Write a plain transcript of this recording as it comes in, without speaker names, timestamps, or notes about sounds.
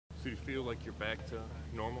So you feel like you're back to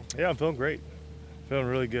normal? Yeah, I'm feeling great. Feeling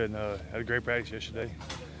really good. Had a great practice yesterday.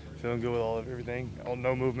 Feeling good with everything.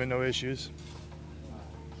 No movement, no issues.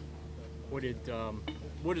 What did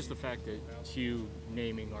what is the fact that Hugh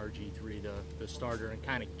naming RG3 the starter and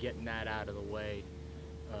kind of getting that out of the way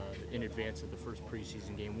in advance of the first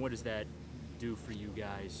preseason game? What does that do for you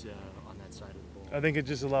guys on that side of the ball? I think it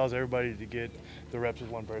just allows everybody to get the reps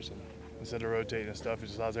with one person instead of rotating and stuff. It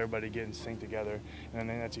just allows everybody to get in sync together, and I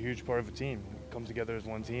think that's a huge part of a team. It comes together as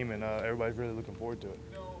one team, and everybody's really looking forward to it.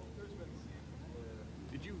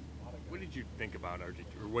 What did you think about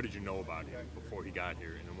RG3, or what did you know about him before he got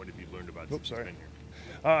here, and then what have you learned about since he's been here?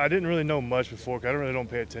 I didn't really know much before, because I don't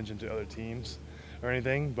pay attention to other teams or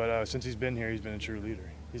anything, but since he's been here, he's been a true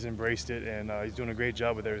leader. He's embraced it, and he's doing a great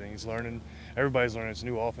job with everything. He's learning. Everybody's learning. It's a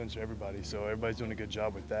new offense for everybody, so everybody's doing a good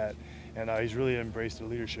job with that, and he's really embraced the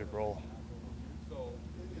leadership role.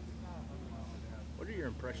 What are your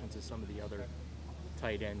impressions of some of the other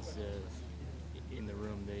tight ends in the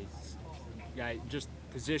room? Just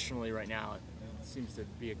positionally right now, it seems to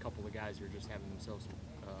be a couple of guys who are just having themselves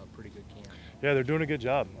a pretty good camp. Yeah, they're doing a good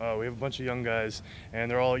job. We have a bunch of young guys,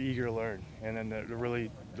 and they're all eager to learn. And then they're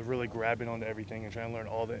really grabbing onto everything and trying to learn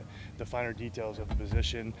all the finer details of the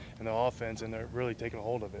position and the offense, and they're really taking a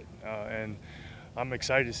hold of it. And I'm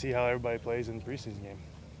excited to see how everybody plays in the preseason game.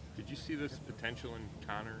 Did you see this potential in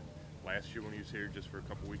Connor last year when he was here just for a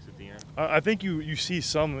couple weeks at the end? I think you see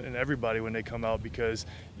some in everybody when they come out, because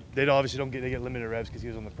they obviously they get limited reps because he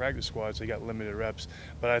was on the practice squad, so he got limited reps.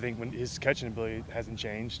 But I think when his catching ability hasn't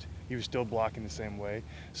changed, he was still blocking the same way.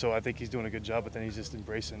 So I think he's doing a good job, but then he's just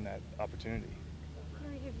embracing that opportunity.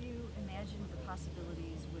 Gary, have you imagined the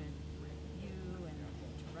possibilities with you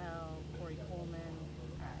and Terrell, Corey Coleman,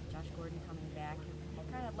 Josh Gordon coming back? Have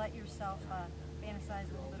you kind of let yourself fantasize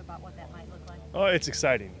a little bit about what that might look like? Oh, it's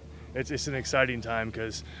exciting. It's an exciting time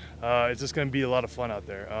because it's just going to be a lot of fun out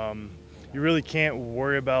there. You really can't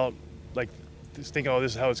worry about just thinking, oh,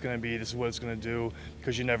 this is how it's going to be, this is what it's going to do,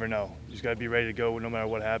 because you never know. You just got to be ready to go no matter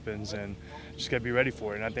what happens, and just got to be ready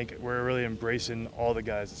for it. And I think we're really embracing all the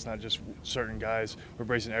guys. It's not just certain guys. We're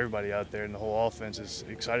embracing everybody out there, and the whole offense is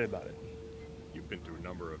excited about it. You've been through a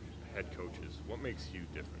number of head coaches. What makes you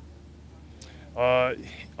different?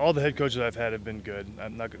 All the head coaches I've had have been good.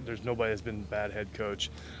 There's nobody that's been a bad head coach.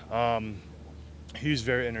 He's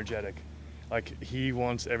very energetic. He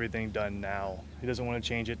wants everything done now. He doesn't want to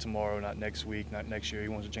change it tomorrow, not next week, not next year. He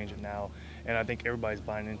wants to change it now. And I think everybody's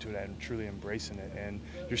buying into that and truly embracing it. And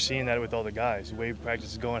you're seeing that with all the guys. The way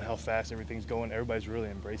practice is going, how fast everything's going, everybody's really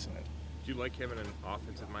embracing it. Do you like having an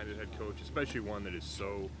offensive-minded head coach, especially one that is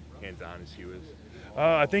so hands-on as Hugh is?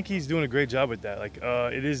 I think he's doing a great job with that.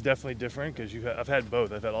 It is definitely different because I've had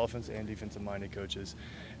both. I've had offensive and defensive-minded coaches,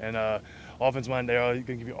 and offensive-minded, they're going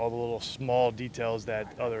to give you all the little small details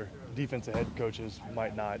that other defensive head coaches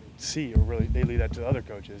might not see, or really they leave that to other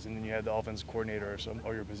coaches. And then you have the offensive coordinator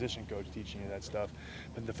or your position coach teaching you that stuff.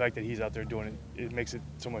 But the fact that he's out there doing it, it makes it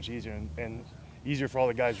so much easier and easier for all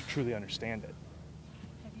the guys who truly understand it.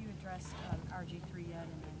 Have you addressed RG3 yet,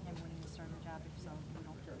 and him winning the starting job? If so, we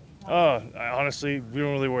don't. Honestly, we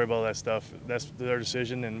don't really worry about that stuff. That's their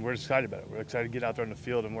decision, and we're excited about it. We're excited to get out there on the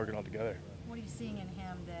field and working all together. What are you seeing in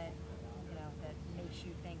him that that makes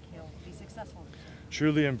you think he'll be successful?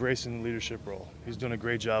 Truly embracing the leadership role. He's doing a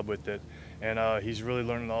great job with it, and he's really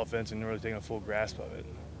learning the offense and really taking a full grasp of it.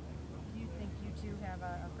 Do you think you two have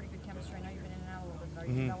a pretty good chemistry? I know you've been in and out a little bit, but are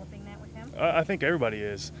you developing that with him? I think everybody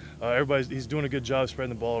is. He's doing a good job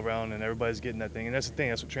spreading the ball around, and everybody's getting that thing. And that's the thing.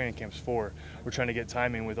 That's what training camp's for. We're trying to get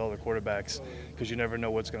timing with all the quarterbacks because you never know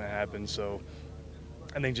what's going to happen. So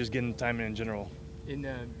I think just getting timing in general. In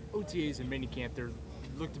OTAs and minicamp, there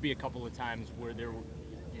looked to be a couple of times where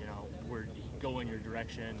where you go in your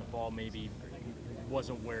direction, the ball maybe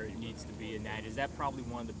wasn't where it needs to be in that. Is that probably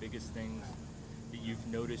one of the biggest things that you've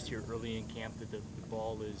noticed here early in camp, that the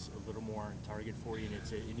ball is a little more on target for you and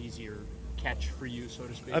it's an easier catch for you, so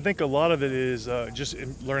to speak? I think a lot of it is just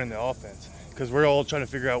learning the offense, because we're all trying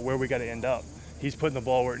to figure out where we got to end up. He's putting the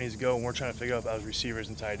ball where it needs to go, and we're trying to figure out as receivers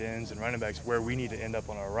and tight ends and running backs where we need to end up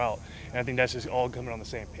on our route. And I think that's just all coming on the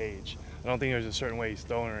same page. I don't think there's a certain way he's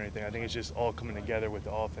throwing or anything. I think it's just all coming together with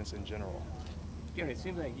the offense in general. Gary, it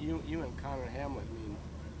seems like you and Connor Hamlet mean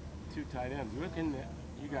two tight ends. What can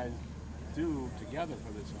you guys do together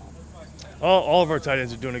for this offense? All of our tight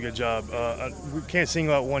ends are doing a good job. We can't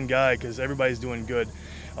single out one guy because everybody's doing good.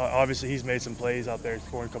 Obviously, he's made some plays out there,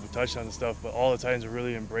 scoring a couple touchdowns and stuff, but all the tight ends are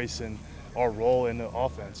really embracing our role in the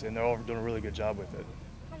offense, and they're all doing a really good job with it.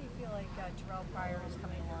 How do you feel like Terrell Pryor is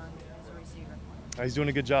coming along as a receiver? He's doing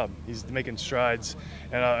a good job. He's making strides,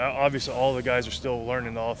 and obviously all the guys are still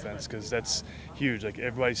learning the offense because that's huge. Like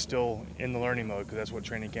everybody's still in the learning mode because that's what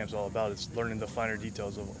training camp's all about. It's learning the finer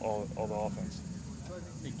details of all the offense.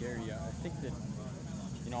 Hey Gary, I think that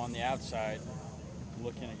on the outside,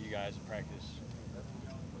 looking at you guys in practice,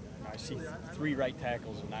 I see 3 right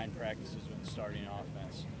tackles in 9 practices with the starting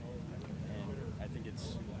offense, and I think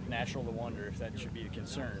it's natural to wonder if that should be a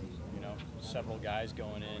concern. Several guys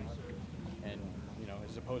going in, and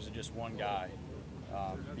as opposed to just one guy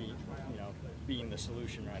being the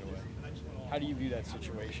solution right away. How do you view that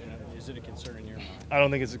situation? Is it a concern in your mind? I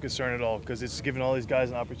don't think it's a concern at all because it's giving all these guys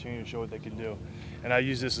an opportunity to show what they can do. And I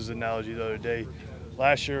used this as an analogy the other day.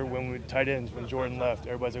 Last year when we tight ends, when Jordan left,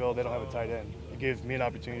 everybody's like, oh, they don't have a tight end. It gave me an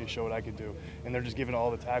opportunity to show what I could do. And they're just giving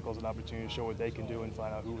all the tackles an opportunity to show what they can do and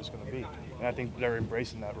find out who it's going to be. And I think they're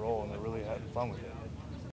embracing that role and they're really having fun with it.